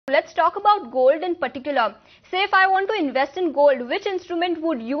Let's talk about gold in particular. Say if I want to invest in gold, which instrument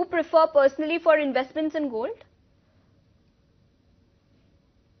would you prefer personally for investments in gold?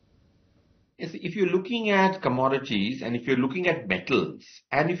 Yes, if you're looking at commodities and if you're looking at metals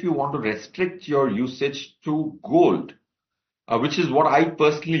and if you want to restrict your usage to gold, which is what I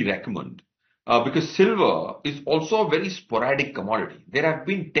personally recommend, because silver is also a very sporadic commodity. There have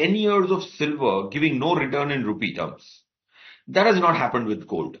been 10 years of silver giving no return in rupee terms. That has not happened with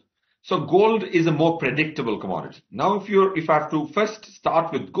gold. So gold is a more predictable commodity. Now, if I have to first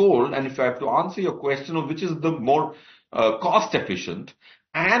start with gold and if I have to answer your question of which is the more cost efficient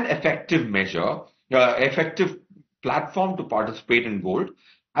and effective platform to participate in gold,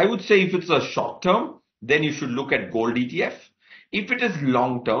 I would say if it's a short term, then you should look at gold ETF. If it is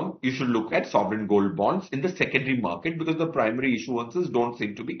long term, you should look at sovereign gold bonds in the secondary market because the primary issuances don't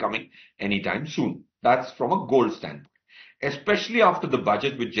seem to be coming anytime soon. That's from a gold standpoint. Especially after the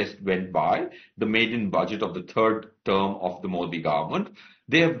budget which just went by, the maiden budget of the third term of the Modi government,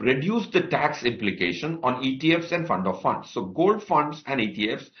 they have reduced the tax implication on ETFs and fund of funds. So gold funds and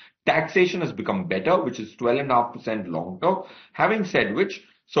ETFs, taxation has become better, which is 12.5% long term. Having said which,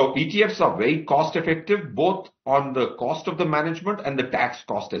 so ETFs are very cost effective, both on the cost of the management and the tax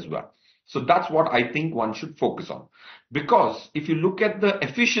cost as well. So that's what I think one should focus on. Because if you look at the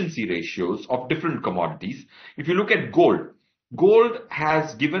efficiency ratios of different commodities, if you look at gold, gold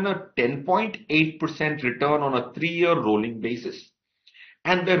has given a 10.8% return on a 3-year rolling basis.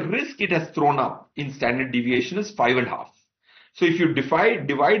 And the risk it has thrown up in standard deviation is 5.5. So if you divide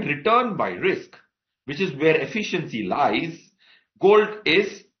return by risk, which is where efficiency lies, gold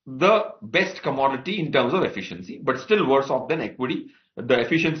is the best commodity in terms of efficiency, but still worse off than equity. The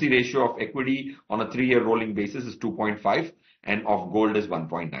efficiency ratio of equity on a 3-year rolling basis is 2.5 and of gold is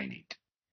 1.98.